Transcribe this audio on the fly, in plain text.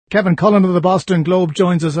Kevin Cullen of the Boston Globe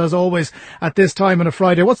joins us as always at this time on a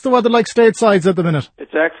Friday. What's the weather like statesides at the minute?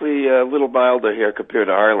 It's actually a little milder here compared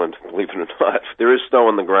to Ireland, believe it or not. There is snow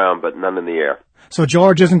on the ground, but none in the air. So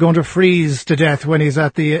George isn't going to freeze to death when he's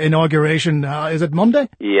at the inauguration. Is it Monday?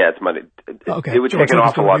 Yeah, it's Monday. Okay. It would take an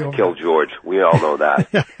awful lot to kill George. We all know that.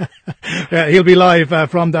 Yeah, he'll be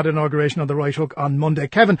live from that inauguration on the Right Hook on Monday.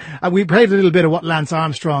 Kevin, we played a little bit of what Lance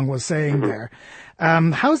Armstrong was saying there.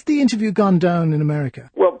 How's the interview gone down in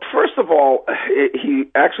America? Well, first of all, he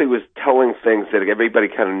actually was telling things that everybody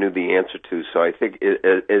kind of knew the answer to. So I think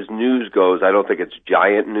as news goes, I don't think it's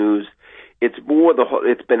giant news. It's more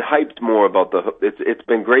it's been hyped more about it's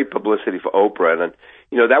been great publicity for Oprah, and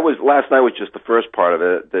that was last night was just the first part of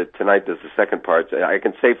it. Tonight there's the second part. I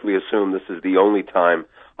can safely assume this is the only time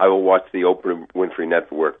I will watch the Oprah Winfrey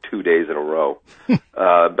Network 2 days in a row.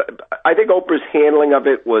 But I think Oprah's handling of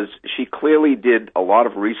it was, she clearly did a lot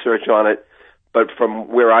of research on it, but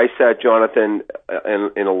from where I sat, Jonathan,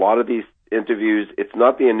 in a lot of these interviews, it's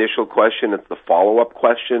not the initial question, it's the follow-up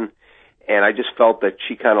question. And I just felt that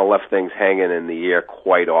she kind of left things hanging in the air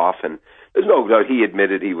quite often. There's no doubt he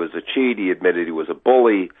admitted he was a cheat. He admitted he was a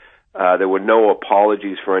bully. There were no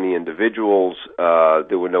apologies for any individuals.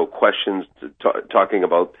 There were no questions talking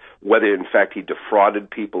about whether, in fact, he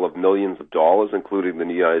defrauded people of millions of dollars, including the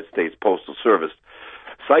United States Postal Service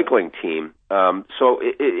cycling team. So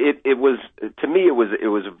it was, to me, it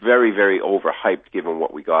was very, very overhyped given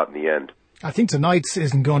what we got in the end. I think tonight's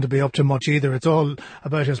isn't going to be up to much either. It's all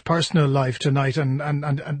about his personal life tonight and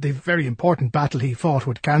the very important battle he fought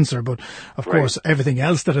with cancer. But, of course, everything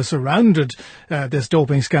else that has surrounded this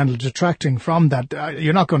doping scandal, detracting from that,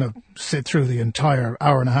 you're not going to sit through the entire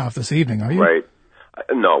hour and a half this evening, are you? Right.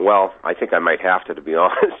 No, well, I think I might have to be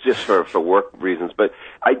honest, just for work reasons. But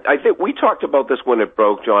I think we talked about this when it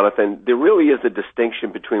broke, Jonathan. There really is a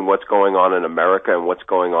distinction between what's going on in America and what's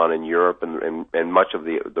going on in Europe and much of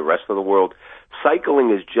the rest of the world.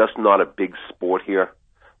 Cycling is just not a big sport here.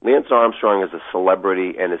 Lance Armstrong is a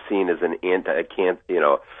celebrity and is seen as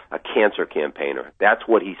a cancer campaigner. That's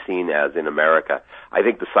what he's seen as in America. I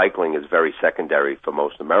think the cycling is very secondary for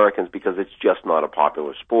most Americans because it's just not a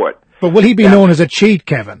popular sport. But will he be known as a cheat,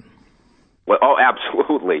 Kevin? Well, oh,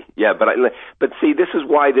 absolutely, yeah. But see, this is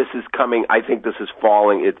why this is coming. I think this is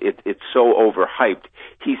falling. It's so overhyped.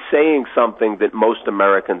 He's saying something that most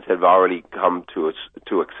Americans have already come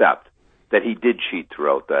to accept, that he did cheat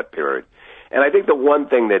throughout that period. And I think the one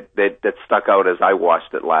thing that stuck out as I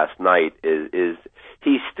watched it last night is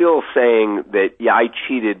he's still saying that, yeah, I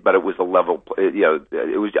cheated, but it was a level,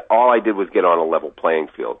 it was, all I did was get on a level playing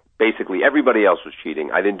field. Basically, everybody else was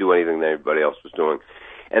cheating. I didn't do anything that everybody else was doing.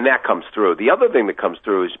 And that comes through. The other thing that comes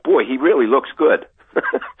through is, boy, he really looks good.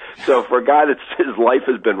 So for a guy that's his life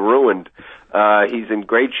has been ruined, he's in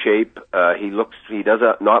great shape. He does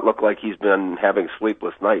not look like he's been having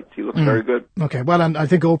sleepless nights. He looks very good. Okay, well, and I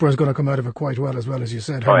think Oprah is going to come out of it quite well as you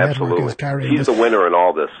said. Her absolutely. Network is carrying She's the winner in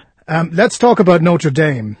all this. Let's talk about Notre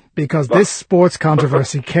Dame, because this sports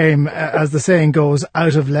controversy came, as the saying goes,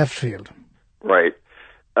 out of left field. Right.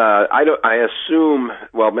 I assume.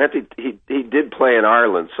 Well, he did play in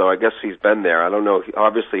Ireland, so I guess he's been there. I don't know.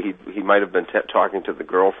 Obviously, he might have been talking to the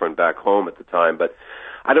girlfriend back home at the time, but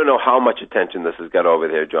I don't know how much attention this has got over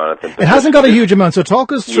there, Jonathan. It hasn't got a huge amount. So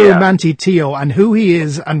talk us through Manti Te'o and who he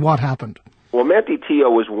is and what happened. Well, Manti Te'o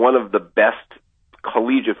was one of the best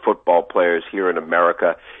collegiate football players here in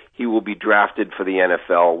America. He will be drafted for the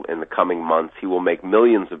NFL in the coming months. He will make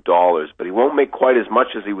millions of dollars, but he won't make quite as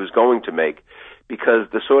much as he was going to make, because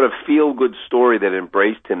the sort of feel-good story that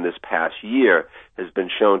embraced him this past year has been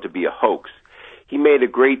shown to be a hoax. He made a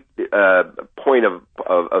great point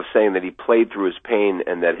of saying that he played through his pain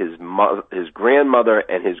and that his grandmother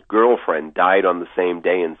and his girlfriend died on the same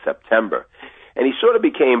day in September. And he sort of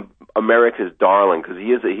became America's darling because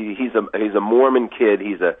he's a Mormon kid.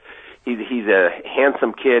 He's a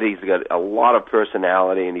handsome kid. He's got a lot of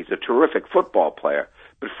personality, and he's a terrific football player.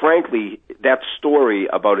 But frankly, that story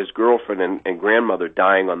about his girlfriend and grandmother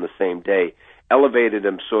dying on the same day elevated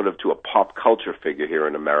him sort of to a pop culture figure here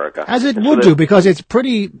in America. As it would do, because it's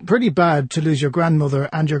pretty bad to lose your grandmother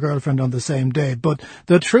and your girlfriend on the same day. But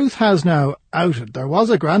the truth has now outed. There was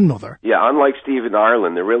a grandmother. Yeah, unlike Steve in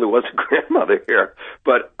Ireland, there really was a grandmother here.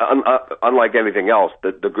 But unlike anything else,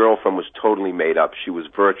 the girlfriend was totally made up. She was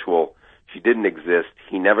virtual. She didn't exist.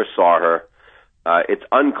 He never saw her. It's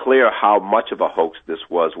unclear how much of a hoax this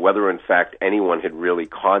was, whether in fact anyone had really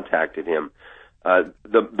contacted him.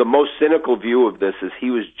 The most cynical view of this is he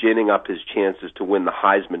was ginning up his chances to win the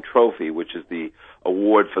Heisman Trophy, which is the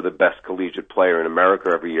award for the best collegiate player in America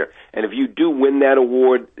every year. And if you do win that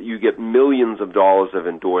award, you get millions of dollars of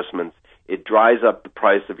endorsements. It dries up the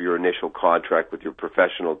price of your initial contract with your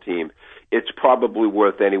professional team. It's probably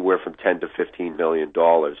worth anywhere from $10 to $15 million.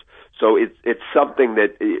 So it's something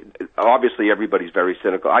that obviously everybody's very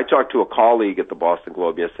cynical. I talked to a colleague at the Boston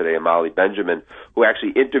Globe yesterday, Amali Benjamin, who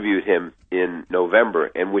actually interviewed him in November,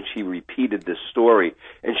 in which he repeated this story,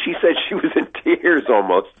 and she said she was in tears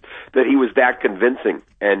almost that he was that convincing.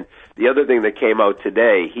 And the other thing that came out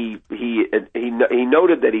today, he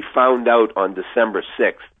noted that he found out on December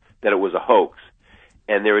 6th that it was a hoax.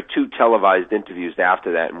 And there are 2 televised interviews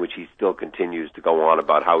after that in which he still continues to go on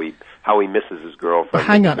about how he misses his girlfriend.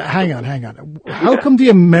 Hang on. How come the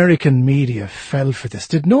American media fell for this?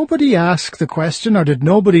 Did nobody ask the question, or did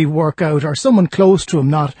nobody work out, or someone close to him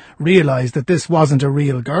not realize that this wasn't a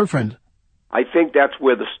real girlfriend? I think that's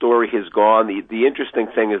where the story has gone. The interesting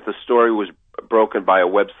thing is the story was broken by a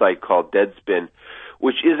website called Deadspin,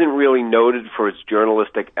 which isn't really noted for its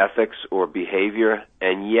journalistic ethics or behavior,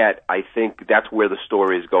 and yet I think that's where the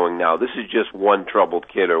story is going now. This is just one troubled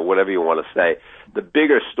kid, or whatever you want to say. The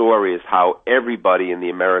bigger story is how everybody in the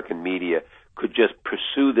American media could just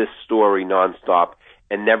pursue this story nonstop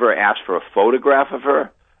and never ask for a photograph of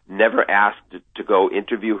her, never asked to go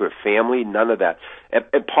interview her family, none of that.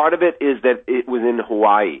 And part of it is that it was in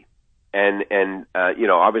Hawaii, and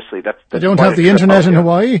obviously that's they don't have the internet in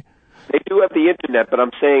Hawaii. They do have the internet, but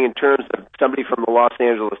I'm saying in terms of somebody from the Los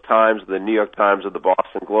Angeles Times, the New York Times, or the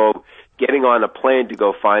Boston Globe getting on a plane to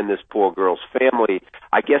go find this poor girl's family,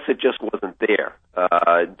 I guess it just wasn't there.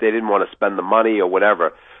 They didn't want to spend the money or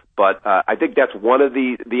whatever. But I think that's one of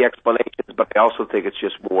the explanations, but I also think it's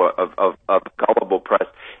just more of gullible press.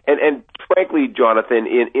 And frankly, Jonathan,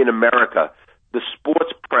 in America, the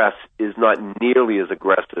sports press is not nearly as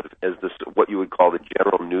aggressive as what you would call the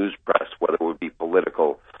general news press, whether it would be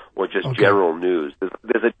political or just general news.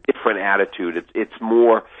 There's a different attitude. It's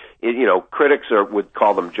more, critics would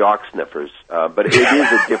call them jock sniffers, but it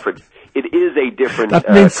is a different. It is a different.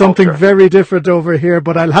 That means something culture. very different over here,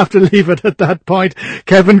 but I'll have to leave it at that point.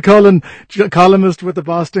 Kevin Cullen, columnist with the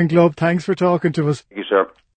Boston Globe. Thanks for talking to us. Thank you, sir.